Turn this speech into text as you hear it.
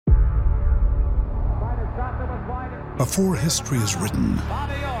Before history is written,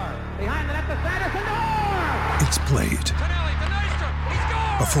 it's played.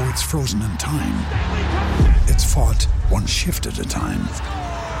 Before it's frozen in time, it's fought one shift at a time.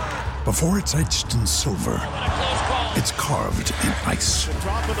 Before it's etched in silver, it's carved in ice.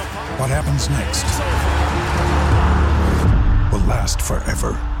 What happens next will last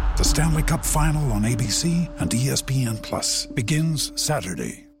forever. The Stanley Cup Final on ABC and ESPN Plus begins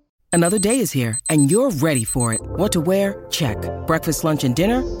Saturday. Another day is here, and you're ready for it. What to wear? Check. Breakfast, lunch, and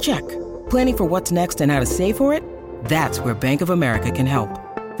dinner? Check. Planning for what's next and how to save for it? That's where Bank of America can help.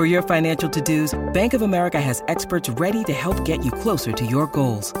 For your financial to-dos, Bank of America has experts ready to help get you closer to your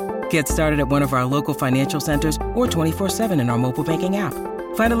goals. Get started at one of our local financial centers or 24/7 in our mobile banking app.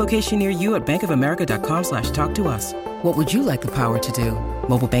 Find a location near you at bankofamerica.com/talktous. What would you like the power to do?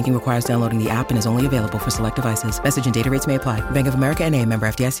 Mobile banking requires downloading the app and is only available for select devices. Message and data rates may apply. Bank of America N.A., member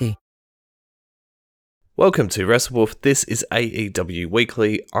FDIC. Welcome to WrestleWolf. This is AEW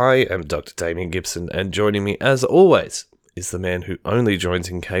Weekly. I am Dr. Damien Gibson, and joining me, as always, is the man who only joins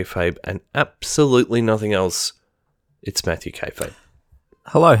in kayfabe and absolutely nothing else. It's Matthew Kayfabe.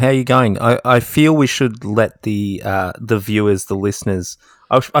 Hello, how are you going? I feel we should let the viewers, the listeners,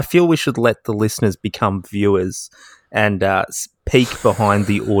 I feel we should let the listeners become viewers and peek behind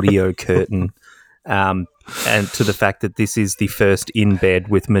the audio curtain and to the fact that this is the first In Bed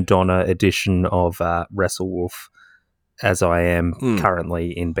with Madonna edition of WrestleWolf, as I am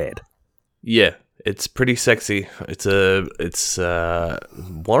currently in bed. Yeah, it's pretty sexy. It's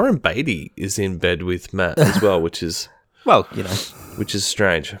Warren Beatty is in bed with Matt as well, which is... Well, you know, which is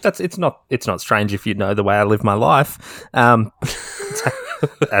strange. It's not strange if you know the way I live my life.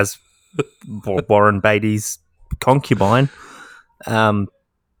 As Warren Beatty's concubine, I'm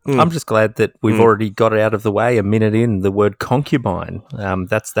just glad that we've already got it out of the way a minute in. The word concubine.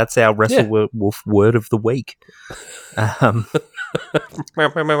 That's our WrestleWolf word of the week.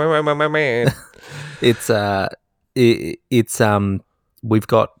 It's we've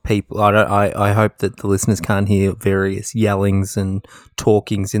got people. I hope that the listeners can't hear various yellings and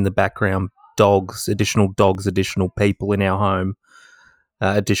talkings in the background. Additional people in our home,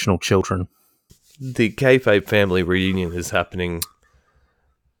 additional children. The Kayfabe family reunion is happening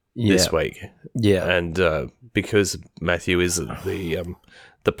this week. Yeah, and because Matthew is the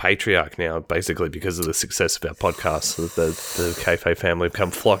patriarch now, basically because of the success of our podcast, the Kayfabe family have come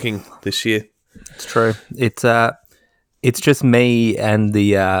flocking this year. It's true. It's just me and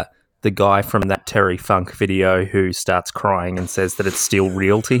the guy from that Terry Funk video who starts crying and says that it's still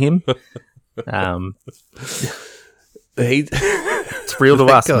real to him. It's real to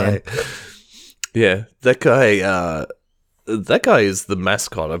us, man. Yeah, that guy is the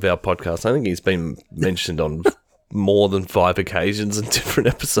mascot of our podcast. I think he's been mentioned on more than 5 occasions in different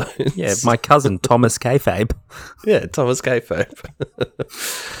episodes. Yeah, my cousin Thomas Kayfabe. Yeah, Thomas Kayfabe.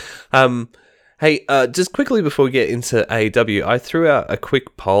 Hey, just quickly before we get into AEW, I threw out a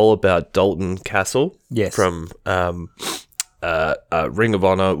quick poll about Dalton Castle from Ring of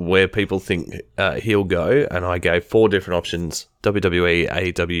Honor, where people think he'll go, and I gave 4 different options: WWE,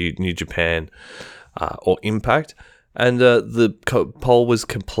 AEW, New Japan, or Impact, and the poll was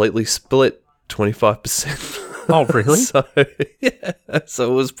completely split, 25%. Oh, really?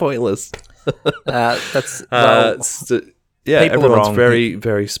 So it was pointless. Everyone's very,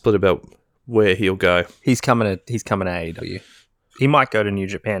 very split about where he'll go. He's coming to AEW. He might go to New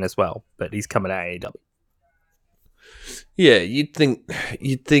Japan as well, but he's coming to AEW. Yeah, you'd think.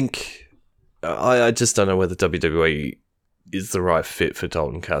 I just don't know whether WWE is the right fit for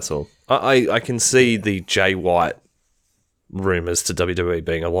Dalton Castle. I can see the Jay White rumors to WWE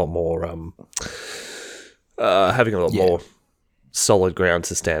being a lot more having a lot more solid ground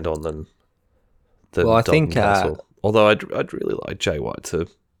to stand on than Dalton Castle. Although I'd really like Jay White to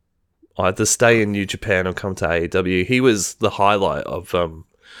either stay in New Japan or come to AEW. He was the highlight of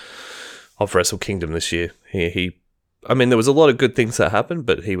Wrestle Kingdom this year. I mean, there was a lot of good things that happened,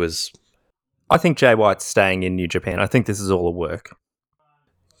 but he was... I think Jay White's staying in New Japan. I think this is all a work.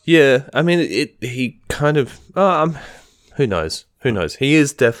 Yeah, I mean, he kind of... who knows? Who knows? He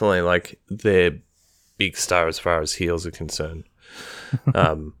is definitely, like, their big star as far as heels are concerned.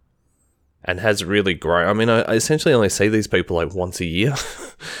 And has really grown. I mean, I essentially only see these people like once a year.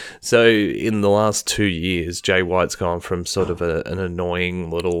 So in the last 2 years, Jay White's gone from sort of an annoying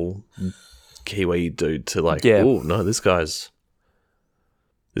little Kiwi dude to like, oh no, this guy's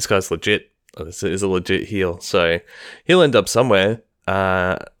legit. This is a legit heel. So he'll end up somewhere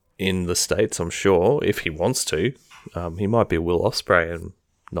in the States, I'm sure, if he wants to. He might be Will Ospreay and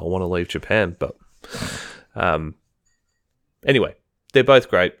not want to leave Japan, but anyway. They're both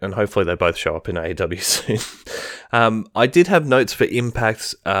great, and hopefully they both show up in AEW soon. I did have notes for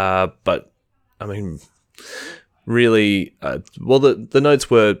Impact, but I mean, really, the notes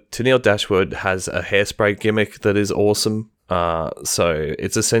were Tennille Dashwood has a hairspray gimmick that is awesome. So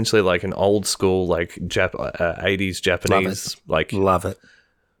it's essentially like an old school, like 80s Japanese, love it,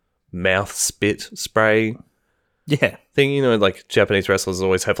 mouth spit spray. Yeah. Thing, you know, like Japanese wrestlers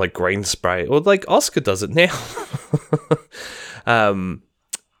always have like green spray, or like Oscar does it now.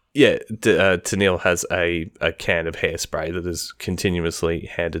 Tennille has a can of hairspray that is continuously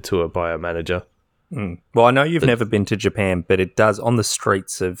handed to her by her manager. Well, I know you've never been to Japan, but it does, on the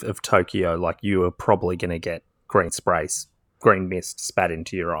streets of Tokyo, like, you are probably going to get green mist spat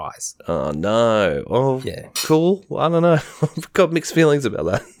into your eyes. Oh, no. Oh, yeah. Cool. I don't know. I've got mixed feelings about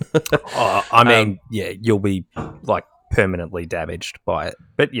that. I mean, you'll be, like, permanently damaged by it.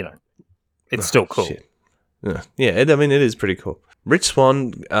 But, you know, it's still cool. Shit. Yeah, I mean, it is pretty cool. Rich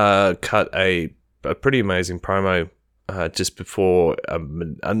Swann cut a pretty amazing promo just before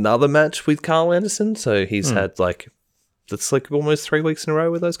another match with Carl Anderson. So he's had, like, that's like almost 3 weeks in a row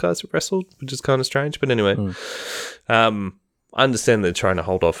where those guys have wrestled, which is kind of strange. But anyway, I understand they're trying to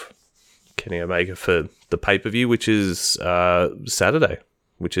hold off Kenny Omega for the pay-per-view, which is Saturday,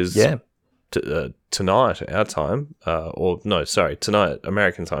 which is tonight, our time. Tonight,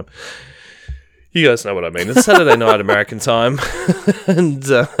 American time. You guys know what I mean. It's Saturday night American time. And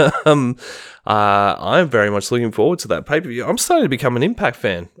I'm very much looking forward to that pay-per-view. I'm starting to become an Impact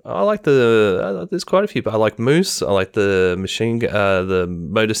fan. There's quite a few, but I like Moose. I like the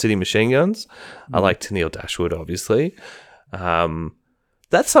Motor City Machine Guns. I like Tennille Dashwood, obviously.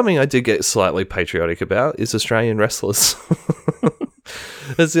 That's something I did get slightly patriotic about, is Australian wrestlers.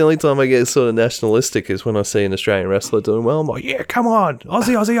 That's the only time I get sort of nationalistic, is when I see an Australian wrestler doing well. I'm like, yeah, come on,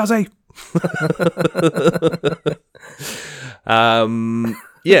 Aussie, Aussie, Aussie.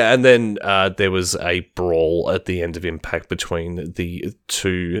 And then there was a brawl at the end of Impact between the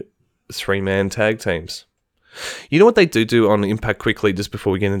two 3-man tag teams. You know what they do on Impact quickly, just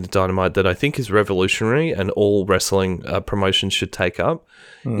before we get into Dynamite, that I think is revolutionary and all wrestling promotions should take up?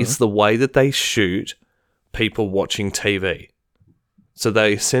 It's the way that they shoot people watching TV. So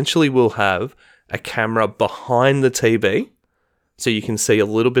they essentially will have a camera behind the TV, so you can see a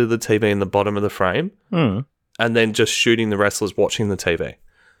little bit of the TV in the bottom of the frame, and then just shooting the wrestlers watching the TV.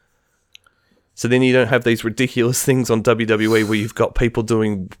 So then you don't have these ridiculous things on WWE where you've got people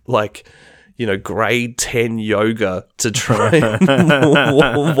doing, like, you know, grade 10 yoga to try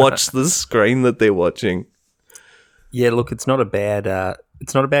and watch the screen that they're watching. Yeah, look, it's not a bad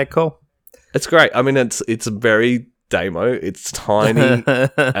call. It's great. I mean, it's very demo. It's tiny.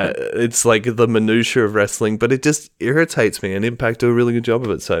 It's like the minutiae of wrestling, but it just irritates me, and Impact do a really good job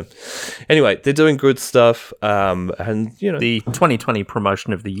of it. So anyway, they're doing good stuff. And, you know, the 2020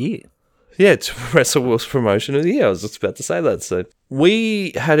 promotion of the year. Yeah, it's WrestleWars promotion of the year. I was just about to say that. So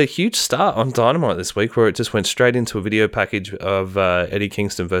we had a huge start on Dynamite this week, where it just went straight into a video package of Eddie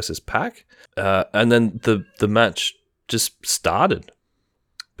Kingston versus Pac. And then the match just started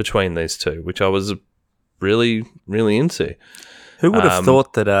between these two, which I was really, really into. Who would have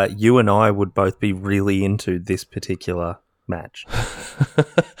thought that you and I would both be really into this particular match?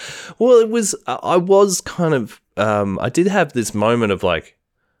 Well, I was kind of, I did have this moment of like,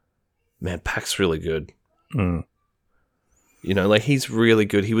 man, Pac's really good. You know, like, he's really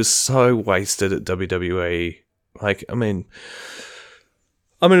good. He was so wasted at WWE. Like, I mean,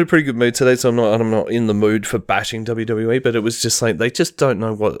 I'm in a pretty good mood today, so I'm not in the mood for bashing WWE, but it was just like, they just don't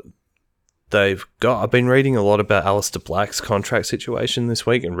know what they've got. I've been reading a lot about Aleister Black's contract situation this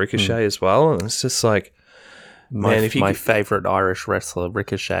week, and Ricochet as well, and it's just like, my favourite Irish wrestler,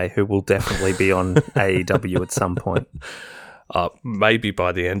 Ricochet, who will definitely be on AEW at some point. Maybe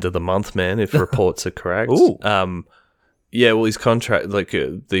by the end of the month, man, if reports are correct. Ooh. Yeah, well, his contract, like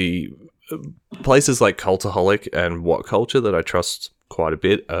the places like Cultaholic and What Culture that I trust quite a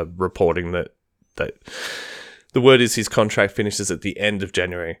bit are reporting that the word is his contract finishes at the end of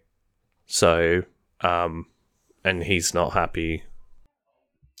January. So, and he's not happy.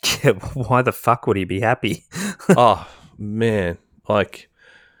 Yeah, why the fuck would he be happy? Oh, man, like,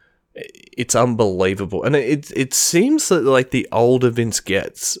 it's unbelievable. And it seems that, like, the older Vince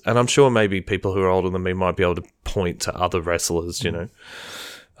gets, and I'm sure maybe people who are older than me might be able to point to other wrestlers, you know,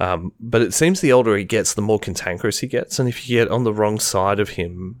 but it seems the older he gets, the more cantankerous he gets. And if you get on the wrong side of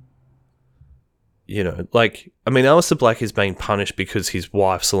him, you know, like, I mean, Aleister Black is being punished because his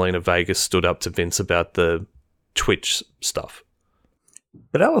wife, Selena Vega, stood up to Vince about the Twitch stuff.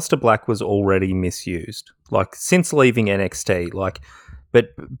 But Aleister Black was already misused. Like, since leaving NXT, like,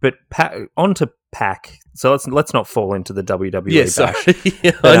 But on to Pac. So let's not fall into the WWE Yeah, bash. sorry.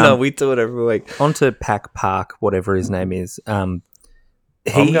 Yeah, I know, we do it every week. On to Pac Park, whatever his name is. I'm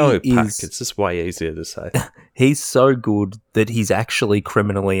going with Pac. It's just way easier to say. He's so good that he's actually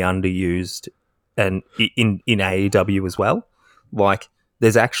criminally underused and in AEW as well. Like,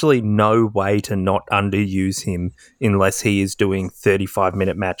 there's actually no way to not underuse him unless he is doing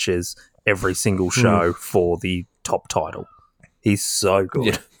 35-minute matches every single show for the top title. He's so good.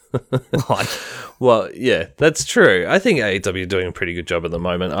 Yeah. Well, yeah, that's true. I think AEW are doing a pretty good job at the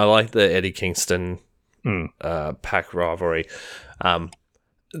moment. I like the Eddie Kingston Pac rivalry.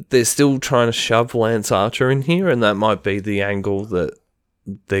 They're still trying to shove Lance Archer in here, and that might be the angle that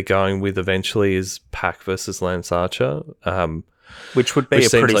they're going with eventually is Pac versus Lance Archer. Which would be a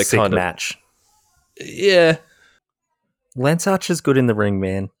pretty sick match. Yeah. Lance Archer's good in the ring,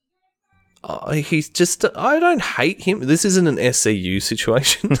 man. He's just... I don't hate him. This isn't an SCU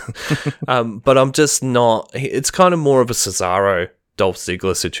situation. But I'm just not... It's kind of more of a Cesaro, Dolph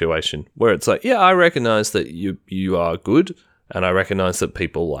Ziggler situation, where it's like, yeah, I recognize that you are good, and I recognize that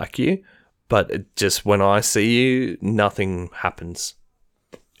people like you, but it just when I see you, nothing happens.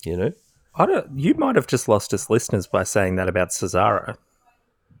 You know? You might have just lost us listeners by saying that about Cesaro.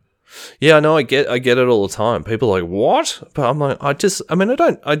 Yeah, I know. I get it all the time. People are like, "What?" But I'm like, I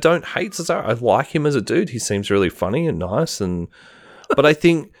don't hate Cesaro. I like him as a dude. He seems really funny and nice. But I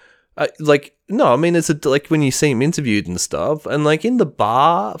think, it's like when you see him interviewed and stuff, and like in the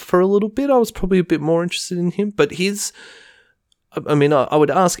bar for a little bit, I was probably a bit more interested in him. But I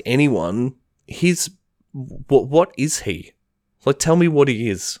would ask anyone, what is he? Like, tell me what he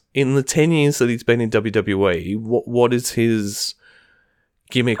is. In the 10 years that he's been in WWE, what is his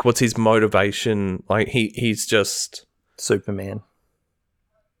gimmick? What's his motivation? Like, he's just... Superman.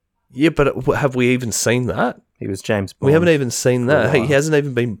 Yeah, but have we even seen that? He was James Bond. We haven't even seen that. He hasn't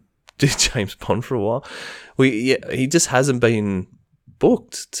even been James Bond for a while. He just hasn't been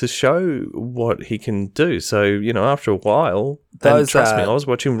booked to show what he can do. So, after a while... trust me, I was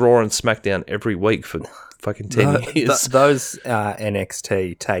watching Raw and SmackDown every week for... fucking 10 years. Those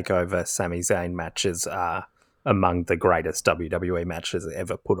NXT TakeOver Sami Zayn matches are among the greatest WWE matches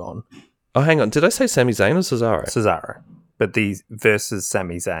ever put on. Oh, hang on. Did I say Sami Zayn or Cesaro? Cesaro. But the versus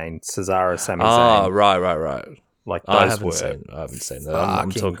Sami Zayn, Cesaro, Sami Zayn. Oh, right. Like, I those haven't seen that. I'm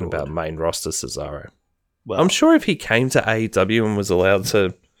talking about main roster Cesaro. Well, I'm sure if he came to AEW and was allowed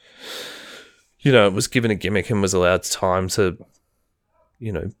to, was given a gimmick and was allowed time to,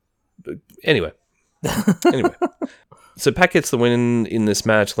 anyway. So Pac gets the win in this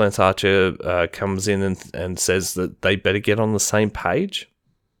match. Lance Archer comes in and says that they better get on the same page.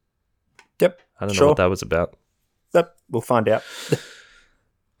 Yep. I don't know what that was about. Yep, we'll find out.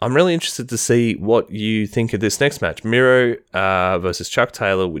 I'm really interested to see what you think of this next match. Miro versus Chuck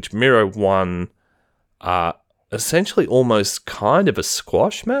Taylor, which Miro won essentially almost kind of a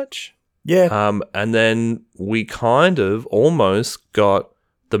squash match. Yeah. And then we kind of almost got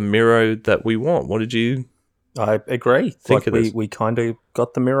the Miro that we want. What did you I agree. think of this? We kind of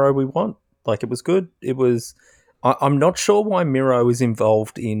got the Miro we want. Like, it was good. It was... I'm not sure why Miro is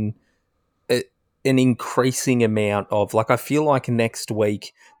involved in an increasing amount of... Like, I feel like next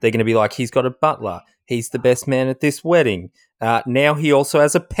week they're going to be like, he's got a butler. He's the best man at this wedding. Now he also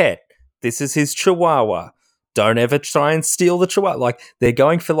has a pet. This is his chihuahua. Don't ever try and steal the chihuahua. Like, they're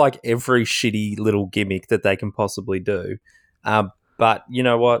going for, like, every shitty little gimmick that they can possibly do. But you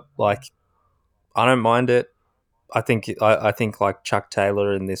know what? Like, I don't mind it. I think like Chuck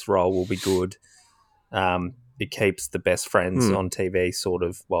Taylor in this role will be good. It keeps the best friends on TV sort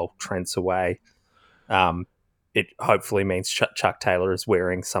of, Trent's away. It hopefully means Chuck Taylor is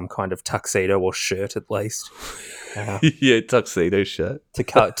wearing some kind of tuxedo or shirt at least. Yeah, tuxedo shirt to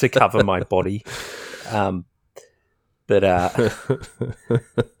cover my body. Yeah,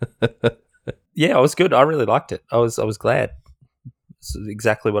 it was good. I really liked it. I was glad. It's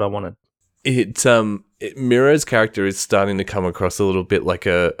exactly what I wanted. Miro's character is starting to come across a little bit like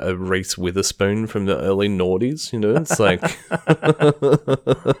a Reese Witherspoon from the early noughties, It's like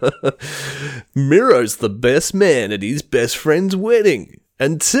Miro's the best man at his best friend's wedding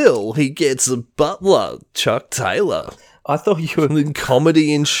until he gets a butler, Chuck Taylor. I thought you were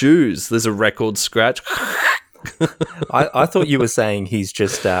comedy in shoes. There's a record scratch. I thought you were saying he's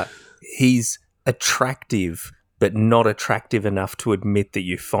just he's attractive, but not attractive enough to admit that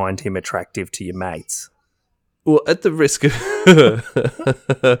you find him attractive to your mates. Well, at the risk of...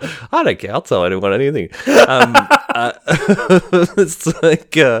 I don't care. I'll tell anyone anything. It's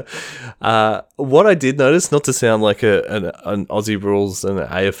like... what I did notice, not to sound like an Aussie Rules and an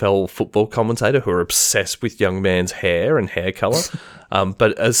AFL football commentator who are obsessed with young man's hair and hair colour,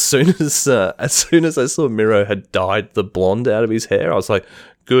 but as soon as I saw Miro had dyed the blonde out of his hair, I was like,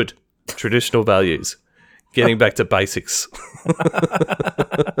 good. Traditional values. Getting back to basics.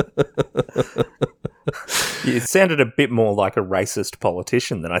 You sounded a bit more like a racist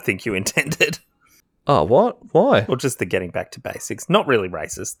politician than I think you intended. Oh, what? Why? Well, just the getting back to basics. Not really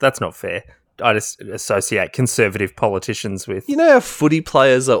racist. That's not fair. I just associate conservative politicians with... You know how footy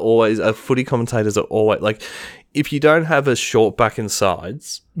players are always... footy commentators are always... Like, if you don't have a short back and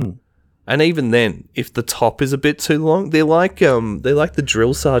sides... And even then, if the top is a bit too long, they're like the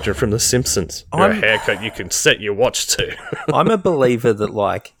drill sergeant from The Simpsons. A haircut you can set your watch to. I'm a believer that,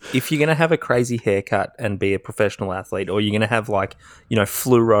 like, if you're going to have a crazy haircut and be a professional athlete, or you're going to have, like, you know,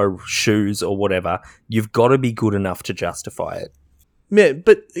 fluoro shoes or whatever, you've got to be good enough to justify it. Yeah,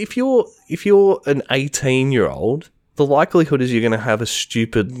 but if you're an 18-year-old, the likelihood is you're going to have a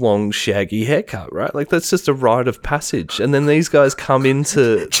stupid, long, shaggy haircut, right? Like, that's just a rite of passage. And then these guys come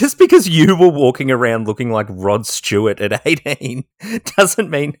into... Just because you were walking around looking like Rod Stewart at 18 doesn't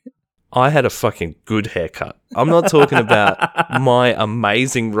mean... I had a fucking good haircut. I'm not talking about my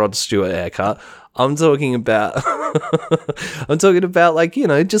amazing Rod Stewart haircut. I'm talking about... like, you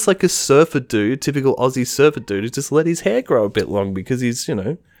know, just like a surfer dude, typical Aussie surfer dude, who just let his hair grow a bit long because he's, you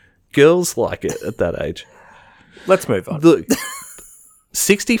know, girls like it at that age. Let's move on. Look,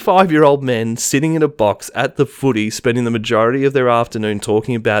 65-year-old men sitting in a box at the footy, spending the majority of their afternoon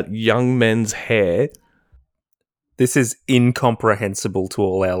talking about young men's hair. This is incomprehensible to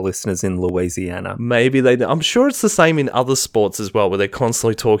all our listeners in Louisiana. Maybe they... I'm sure it's the same in other sports as well, where they're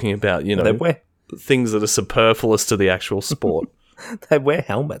constantly talking about, you know, things that are superfluous to the actual sport. They wear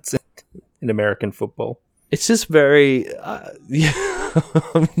helmets in American football. It's just very...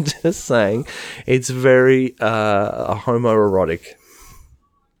 I'm just saying, it's very homoerotic.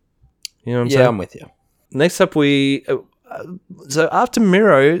 You know what I'm saying? Yeah, I'm with you. Next up, so after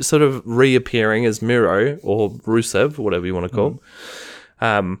Miro sort of reappearing as Miro, or Rusev, whatever you want to call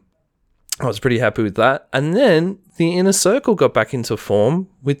him, I was pretty happy with that. And then the Inner Circle got back into form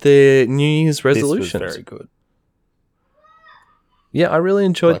with their New Year's resolutions. This was very good. Yeah, I really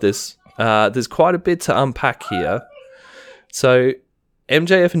enjoyed this. There's quite a bit to unpack here. So...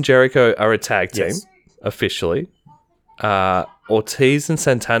 MJF and Jericho are a tag team, officially. Ortiz and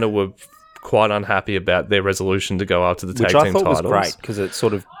Santana were quite unhappy about their resolution to go after the tag team titles. Which I thought was great, because it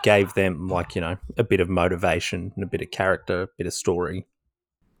sort of gave them, like, you know, a bit of motivation and a bit of character, a bit of story.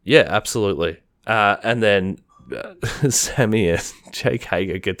 Yeah, absolutely. And then Sammy and Jake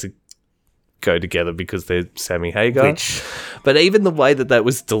Hager get to go together because they're Sammy Hagar. But even the way that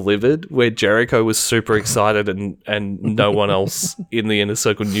was delivered, where Jericho was super excited and no one else in the Inner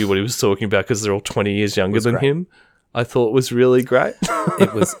Circle knew what he was talking about because they're all 20 years younger than him, I thought was really great.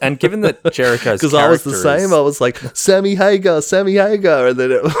 It was, and given that Jericho's because I was the same, I was like, Sammy Hagar, and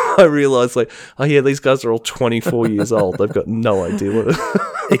then I realised, like, oh yeah, these guys are all 24 years old. They've got no idea what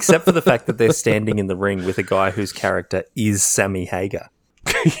except for the fact that they're standing in the ring with a guy whose character is Sammy Hagar.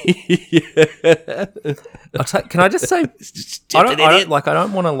 Yeah. Can I just say, I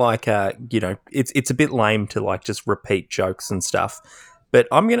don't want to, like, you know, it's a bit lame to, like, just repeat jokes and stuff, but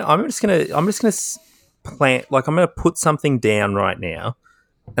I'm just gonna plant, like, I'm gonna put something down right now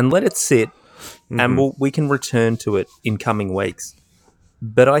and let it sit, and we can return to it in coming weeks.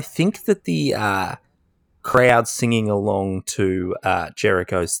 But I think that the crowd singing along to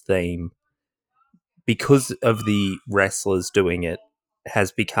Jericho's theme, because of the wrestlers doing it,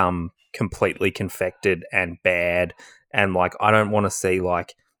 has become completely confected and bad, and, like, I don't want to see,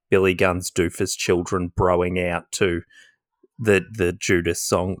 like, Billy Gunn's Doofus Children broing out to the Judas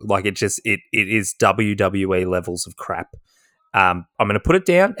song. Like, it is WWE levels of crap. I'm going to put it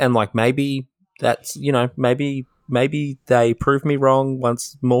down, and, like, maybe that's, you know, maybe they prove me wrong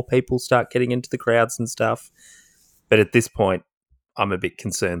once more people start getting into the crowds and stuff. But at this point, I'm a bit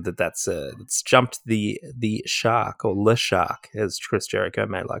concerned that it's jumped the shark, or le shark, as Chris Jericho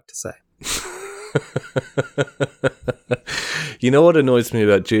may like to say. You know what annoys me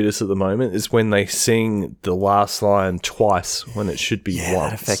about Judas at the moment is when they sing the last line twice when it should be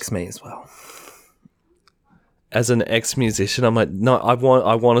once. That affects me as well. As an ex-musician, I'm like, no, I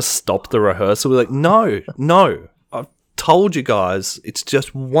want to stop the rehearsal. We're like, no, I've told you guys, it's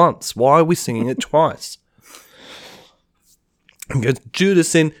just once. Why are we singing it twice? And goes,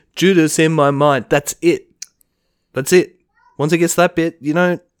 Judas in my mind. That's it. Once it gets that bit, you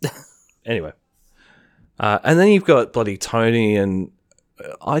know. Anyway, And then you've got bloody Tony and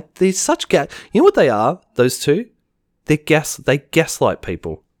they're such You know what they are? Those two, they gaslight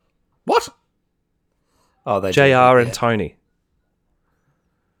people. What? Oh, they JR and Tony.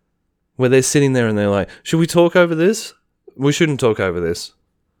 Where they're sitting there and they're like, should we talk over this? We shouldn't talk over this.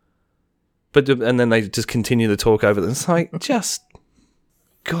 And then they just continue to talk over this. It's like,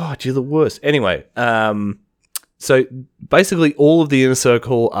 God, you're the worst. Anyway, so basically all of the Inner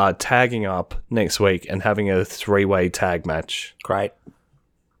Circle are tagging up next week and having a 3-way tag match. Great.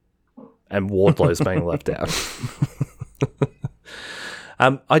 And Wardlow's being left out.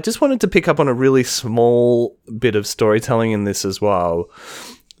 I just wanted to pick up on a really small bit of storytelling in this as well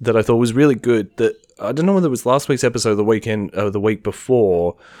that I thought was really good. That I don't know whether it was last week's episode or the week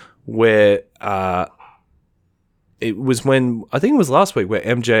before, where it was when I think it was last week where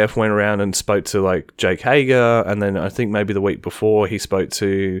MJF went around and spoke to like Jake Hager, and then I think maybe the week before he spoke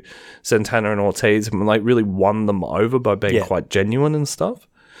to Santana and Ortiz and like really won them over by being quite genuine and stuff.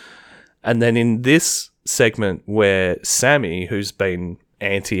 And then in this segment where Sammy, who's been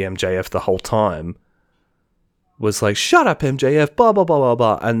anti-MJF the whole time, was like, shut up, MJF, blah, blah, blah, blah,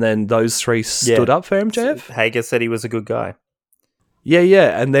 blah. And then those three stood up for MJF. Hager said he was a good guy.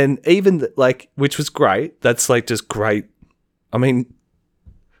 Yeah. And then even, like, which was great. That's, like, just great. I mean,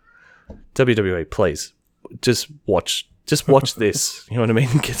 WWE, please, just watch this. You know what I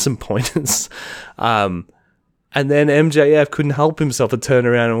mean? Get some pointers. And then MJF couldn't help himself and turned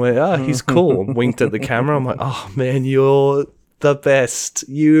around and went, oh, he's cool. And winked at the camera. I'm like, oh, man, you're the best.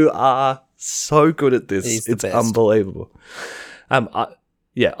 You are so good at this. It's best. Unbelievable. I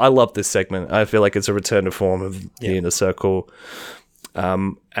love this segment. I feel like it's a return to form of the Inner Circle.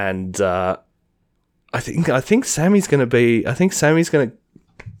 And I think Sammy's going to be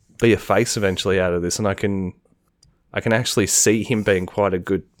a face eventually out of this, and I can actually see him being quite a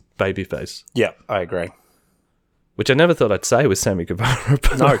good babyface. Yeah, I agree. Which I never thought I'd say with Sammy Guevara.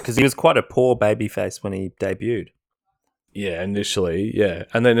 No, because he was quite a poor babyface when he debuted. Yeah, initially, yeah.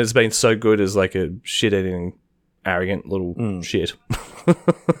 And then it's been so good as like a shit-eating, arrogant little shit.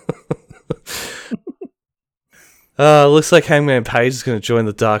 Looks like Hangman Page is going to join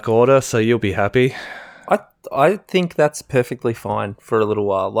the Dark Order, so you'll be happy. I think that's perfectly fine for a little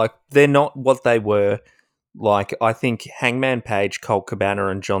while. Like, they're not what they were. Like, I think Hangman Page, Colt Cabana,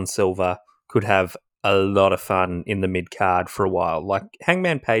 and John Silver could have a lot of fun in the mid-card for a while. Like,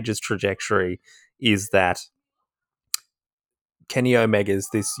 Hangman Page's trajectory is that Kenny Omega's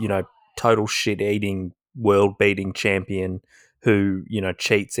this, total shit-eating, world-beating champion who,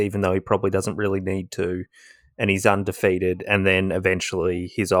 cheats even though he probably doesn't really need to, and he's undefeated, and then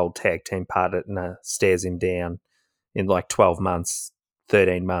eventually his old tag team partner stares him down in like 12 months,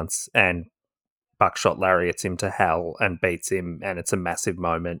 13 months, and buckshot lariats him to hell and beats him, and it's a massive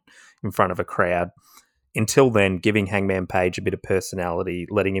moment in front of a crowd. Until then, giving Hangman Page a bit of personality,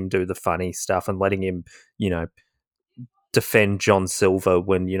 letting him do the funny stuff, and letting him, defend John Silver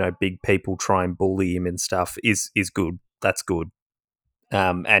when, big people try and bully him and stuff is good. That's good.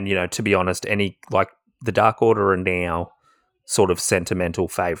 And, to be honest, the Dark Order are now sort of sentimental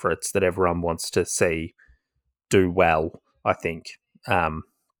favourites that everyone wants to see do well, I think. That's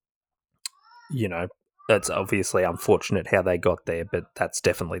obviously unfortunate how they got there, but that's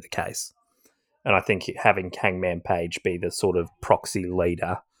definitely the case. And I think having Hangman Page be the sort of proxy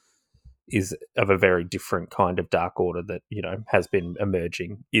leader is of a very different kind of Dark Order that, has been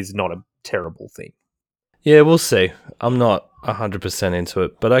emerging, is not a terrible thing. Yeah, we'll see. I'm not 100% into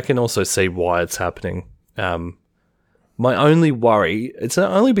it, but I can also see why it's happening. My only worry, it's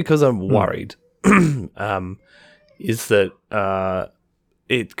not only because I'm worried, is that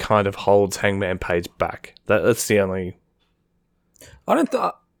it kind of holds Hangman Page back. That's the only...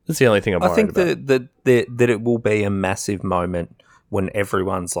 That's the only thing I'm worried about. I think that it will be a massive moment when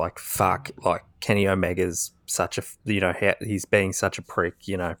everyone's like, fuck, like Kenny Omega's such a, he's being such a prick,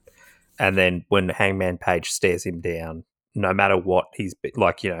 and then when Hangman Page stares him down, no matter what he's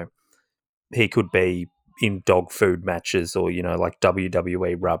like, he could be in dog food matches or, like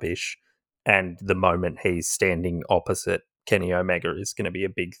WWE rubbish, and the moment he's standing opposite Kenny Omega is going to be a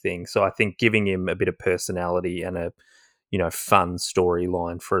big thing. So I think giving him a bit of personality and a, fun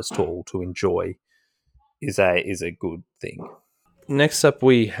storyline for us all to enjoy is a good thing. Next up,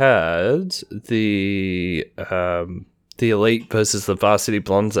 we had the Elite versus the Varsity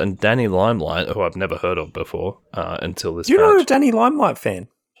Blondes and Danny Limelight, who I've never heard of before until this. You're not a Danny Limelight fan.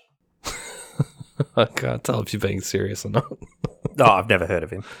 I can't tell if you're being serious or not. Oh, I've never heard of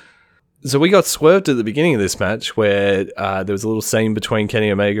him. So we got swerved at the beginning of this match where there was a little scene between Kenny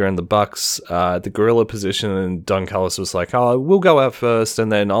Omega and the Bucks, the gorilla position, and Don Callis was like, "Oh, we'll go out first,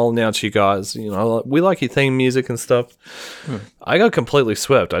 and then I'll announce you guys. You know, we like your theme music and stuff." I got completely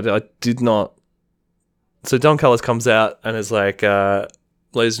swerved. I did not. So Don Callis comes out and is like,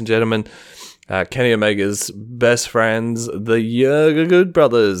 "Ladies and gentlemen, Kenny Omega's best friends, the Good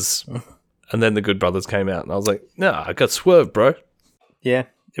Brothers," and then the Good Brothers came out, and I was like, "No, I got swerved, bro." Yeah.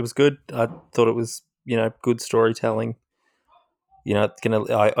 It was good. I thought it was, good storytelling.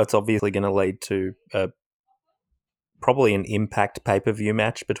 It's obviously gonna lead to probably an Impact pay-per-view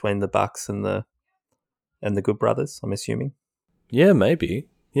match between the Bucks and the Good Brothers, I'm assuming. Yeah, maybe.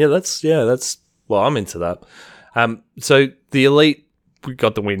 Yeah, that's well, I'm into that. So the Elite, we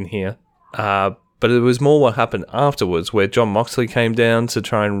got the win here. But it was more what happened afterwards, where Jon Moxley came down to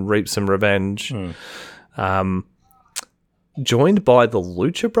try and reap some revenge. Joined by the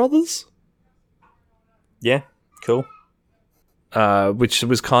Lucha Brothers. Yeah, cool. Which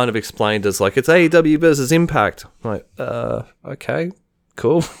was kind of explained as like, it's AEW versus Impact. Like, okay,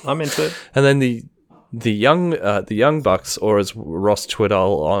 cool. I'm into it. And then the young Bucks, or as Ross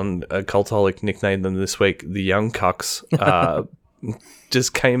Twiddle on a Cultaholic nicknamed them this week, the Young Cucks,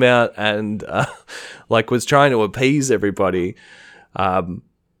 just came out and was trying to appease everybody.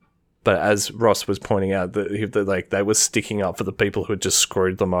 But as Ross was pointing out, that they were sticking up for the people who had just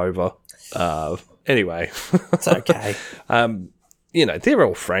screwed them over. Anyway, it's okay. They're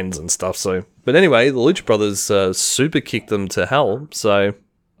all friends and stuff. So, but anyway, the Lucha Brothers super kicked them to hell. So,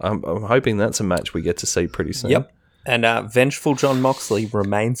 I'm hoping that's a match we get to see pretty soon. Yep. And vengeful Jon Moxley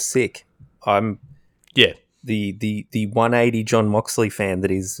remains sick. I'm the 180 Jon Moxley fan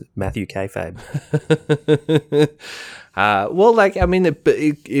that is Matthew Kayfabe.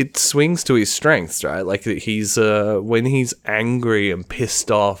 It swings to his strengths, right? Like he's when he's angry and pissed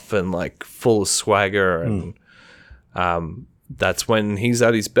off and like full of swagger, and that's when he's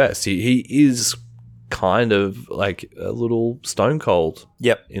at his best. He is kind of like a little stone cold.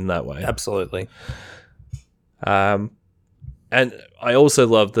 Yep, in that way, absolutely. And I also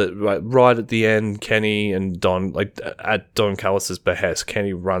love that right at the end, Kenny and Don, at Don Callis' behest,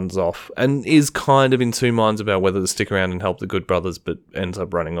 Kenny runs off and is kind of in two minds about whether to stick around and help the Good Brothers, but ends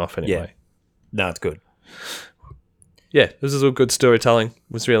up running off anyway. Yeah. No, it's good. Yeah, this is all good storytelling.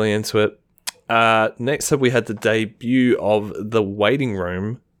 Was really into it. Next up, we had the debut of The Waiting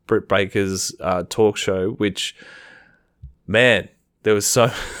Room, Britt Baker's talk show, which, man, there was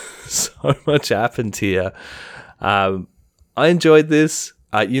so much happened here. I enjoyed this.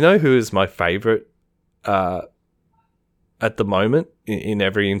 You know who is my favorite at the moment in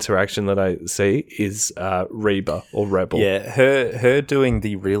every interaction that I see is Reba or Rebel. Yeah, her doing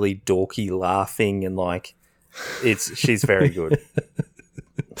the really dorky laughing and she's very good.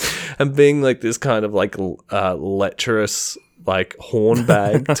 And being like this kind of lecherous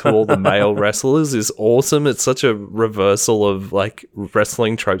hornbag to all the male wrestlers is awesome. It's such a reversal of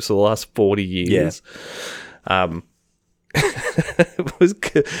wrestling tropes of the last 40 years. Yeah. It was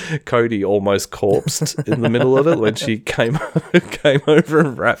Cody almost corpsed in the middle of it when she came over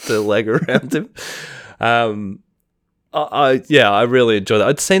and wrapped her leg around him. I really enjoyed it.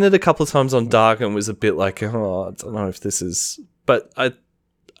 I'd seen it a couple of times on Dark and was a bit like, oh, I don't know if this is, but I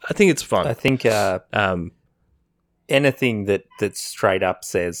think it's fun. I think anything that straight up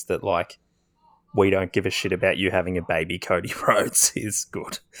says that we don't give a shit about you having a baby, Cody Rhodes, is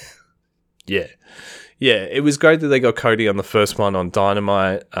good. Yeah. Yeah, it was great that they got Cody on the first one on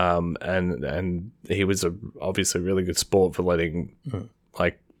Dynamite, and he was obviously a really good sport for letting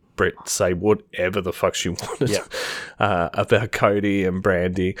Britt say whatever the fuck she wanted about Cody and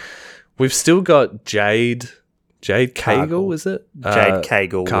Brandy. We've still got Jade Cagle, is it? Jade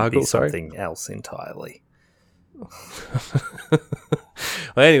Cagle would be something else entirely.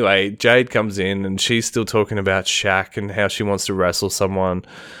 Well, anyway, Jade comes in and she's still talking about Shaq and how she wants to wrestle someone.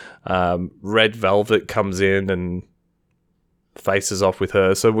 Red Velvet comes in and faces off with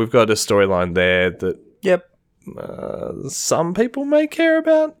her. So we've got a storyline there that some people may care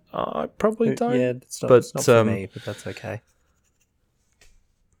about. I probably don't. Yeah, it's not for me, but that's okay.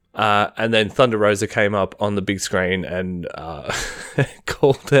 And then Thunder Rosa came up on the big screen and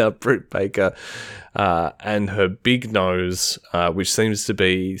called out Britt Baker and her big nose, which seems to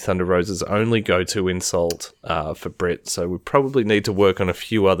be Thunder Rosa's only go-to insult for Britt. So we probably need to work on a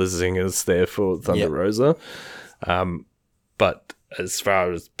few other zingers there for Thunder Rosa. But as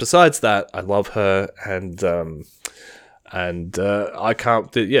far as besides that, I love her, and I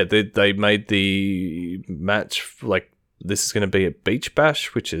can't. They made the match this is going to be at Beach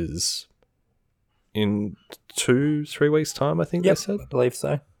Bash, which is in 2-3 weeks' time, I think they said. I believe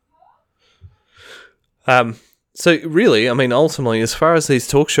so. So really, I mean, ultimately, as far as these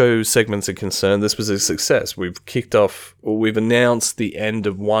talk show segments are concerned, this was a success. We've announced the end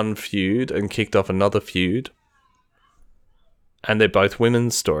of one feud and kicked off another feud. And they're both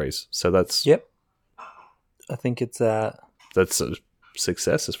women's stories. So that's... Yep. I think it's... that's a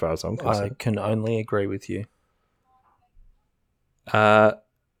success as far as I'm concerned. I can only agree with you.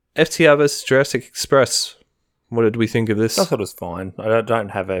 FTR versus Jurassic Express. What did we think of this? I thought it was fine. I don't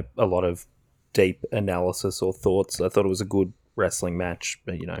have a lot of deep analysis or thoughts. I thought it was a good wrestling match,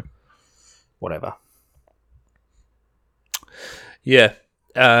 but whatever. Yeah,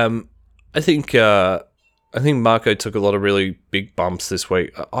 I think Marco took a lot of really big bumps this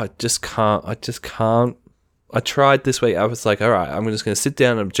week. I just can't. I tried this week. I was like, all right, I'm just going to sit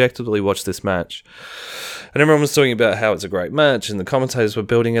down and objectively watch this match. And everyone was talking about how it's a great match, and the commentators were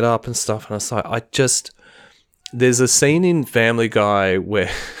building it up and stuff. And I was like, there's a scene in Family Guy where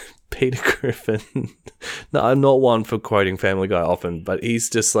Peter Griffin, no, I'm not one for quoting Family Guy often, but he's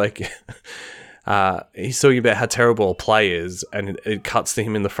just like, he's talking about how terrible a play is, and it cuts to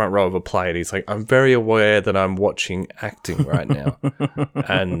him in the front row of a play, and he's like, I'm very aware that I'm watching acting right now.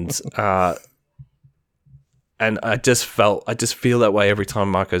 And I just feel that way every time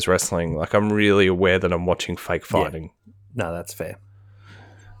Marco's wrestling. Like, I'm really aware that I'm watching fake fighting. Yeah. No, that's fair.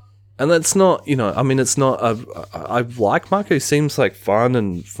 And that's not, it's not, I like Marco. He seems like fun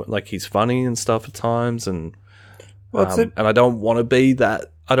and like he's funny and stuff at times. And and I don't want to be that.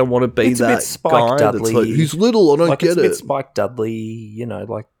 I don't want to be that bit Spike guy Dudley. That's like, he's little, I don't get it. It's a bit Spike Dudley,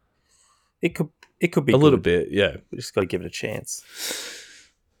 like it could be a little bit, yeah. We just got to give it a chance.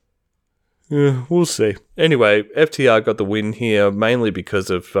 Yeah, we'll see. Anyway, FTR got the win here, mainly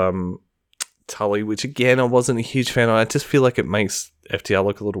because of Tully, which again, I wasn't a huge fan of. I just feel like it makes FTR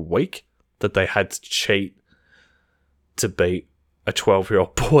look a little weak that they had to cheat to beat a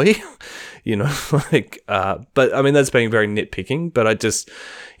 12-year-old boy, but I mean, that's being very nitpicking, but if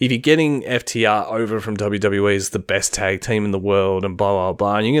you're getting FTR over from WWE as the best tag team in the world and blah, blah,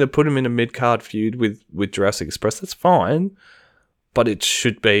 blah, and you're going to put them in a mid-card feud with Jurassic Express, that's fine, but it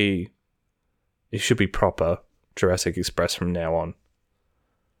should be proper Jurassic Express from now on.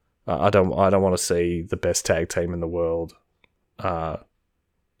 I don't want to see the best tag team in the world,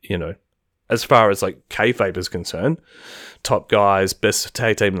 as far as like kayfabe is concerned, top guys, best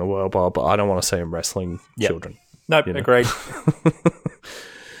tag team in the world, but I don't want to see them wrestling children. Nope, agreed.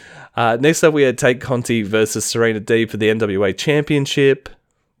 Next up, we had Tate Conti versus Serena Deeb for the NWA Championship.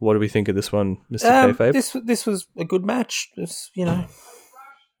 What do we think of this one, Mr. Kayfabe? This was a good match.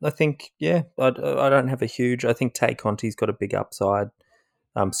 I think, I don't have a huge... I think Tate Conti's got a big upside.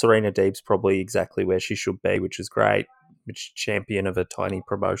 Serena Deeb's probably exactly where she should be, which is great. Which champion of a tiny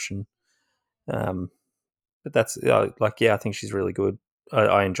promotion. But that's I think she's really good.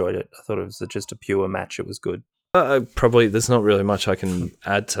 I enjoyed it. I thought it was just a pure match. It was good. Probably there's not really much I can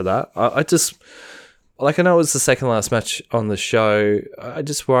add to that. I just, I know it was the second last match on the show. I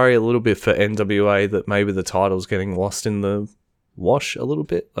just worry a little bit for NWA that maybe the title's getting lost in the wash a little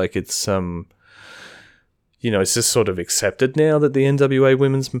bit. Like it's it's just sort of accepted now that the NWA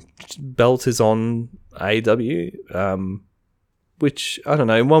women's belt is on AEW. Which, I don't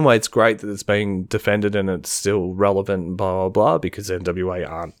know, in one way it's great that it's being defended and it's still relevant and blah, blah, blah, because NWA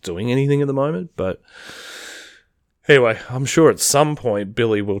aren't doing anything at the moment. But anyway, I'm sure at some point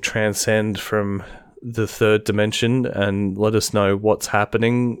Billy will transcend from the third dimension and let us know what's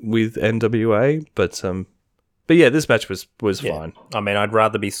happening with NWA. But yeah, this match was fine. I mean, I'd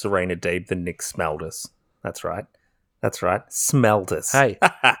rather be Serena Deeb than Nick Smelders. That's right. Smelders.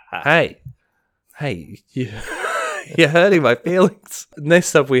 Hey, you're hurting my feelings.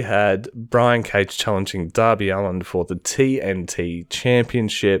 Next up, we had Brian Cage challenging Darby Allin for the TNT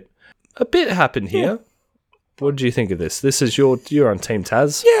Championship. A bit happened here. What did you think of this? This is you're on Team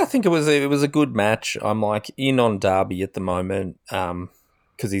Taz. Yeah, I think it was a good match. I'm in on Darby at the moment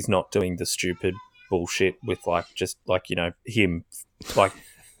because he's not doing the stupid bullshit with him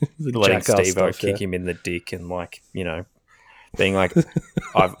letting Steve-O kick him in the dick and being like,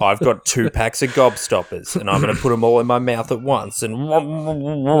 I've got 2 packs of gobstoppers and I'm going to put them all in my mouth at once and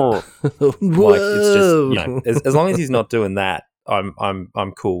it's just as long as he's not doing that,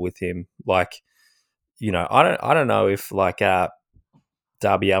 I'm cool with him. I don't know if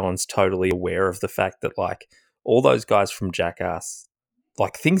Darby Allin's totally aware of the fact that all those guys from Jackass,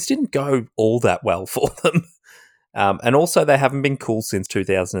 things didn't go all that well for them. And also, they haven't been cool since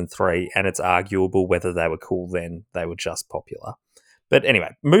 2003, and it's arguable whether they were cool then. They were just popular. But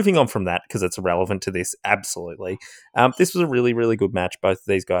anyway, moving on from that, because it's irrelevant to this, absolutely. This was a really, really good match. Both of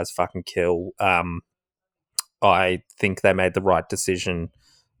these guys fucking kill. I think they made the right decision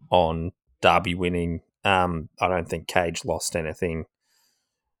on Darby winning. I don't think Cage lost anything.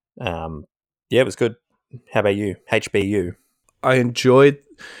 Yeah, it was good. How about you? HBU. I enjoyed...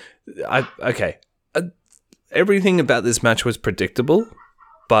 everything about this match was predictable,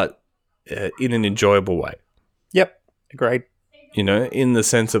 but in an enjoyable way. Yep, agreed. You know, in the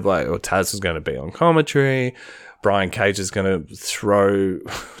sense of like, Taz is going to be on commentary, Brian Cage is going to throw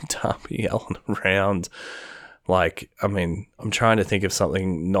Darby Allin around. Like, I mean, I'm trying to think of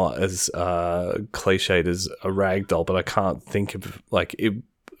something not as cliched as a ragdoll, but I can't think of, like, it.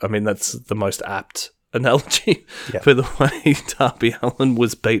 I mean, that's the most apt analogy for the way Darby Allin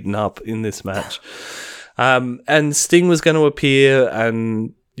was beaten up in this match. And Sting was going to appear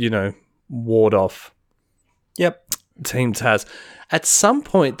and, you know, ward off Team Taz. At some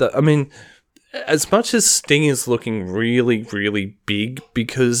point, though, I mean, as much as Sting is looking really, really big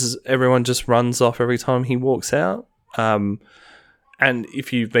because everyone just runs off every time he walks out, and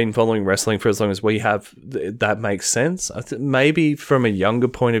if you've been following wrestling for as long as we have, that makes sense. Maybe from a younger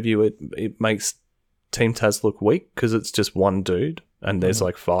point of view, it makes Team Taz look weak because it's just one dude and there's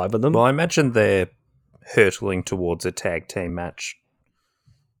like 5 of them. Well, I imagine they're hurtling towards a tag team match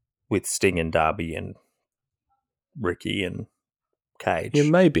with Sting and Darby and Ricky and Cage. Yeah,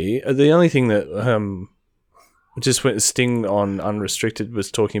 maybe. The only thing that just went Sting on Unrestricted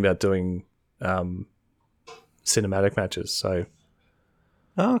was talking about doing cinematic matches. So,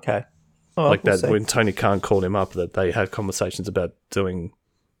 okay. Oh, like we'll that see. When Tony Khan called him up, that they had conversations about doing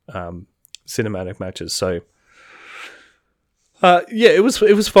cinematic matches. So, yeah, it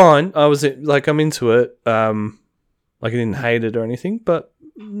was fine. I'm into it. Like I didn't hate it or anything, but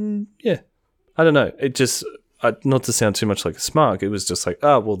yeah, I don't know. It just. Not to sound too much like a smug, it was just like,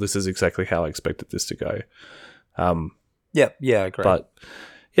 oh, well, this is exactly how I expected this to go. Yeah, I agree. But,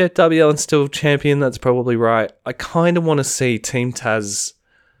 yeah, Darby Allin's still champion, that's probably right. I kind of want to see Team Taz,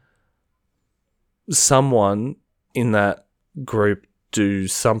 someone in that group, do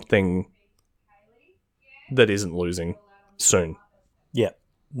something that isn't losing soon. Yeah,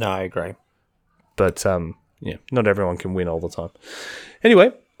 no, I agree. But, yeah, not everyone can win all the time.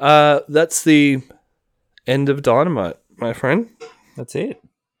 Anyway, that's the end of Dynamite, my friend. That's it.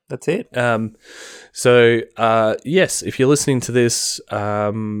 So, yes, if you're listening to this,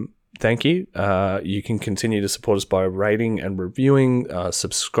 thank you. You can continue to support us by rating and reviewing,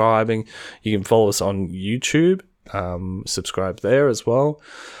 subscribing. You can follow us on YouTube. Subscribe there as well.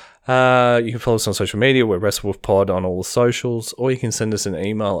 You can follow us on social media. We're WrestleWolfPod on all the socials, or you can send us an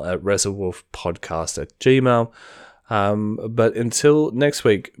email at WrestleWolfPodcast@gmail.com. But until next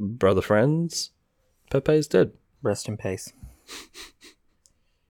week, brother friends, Pepe's dead. Rest in peace.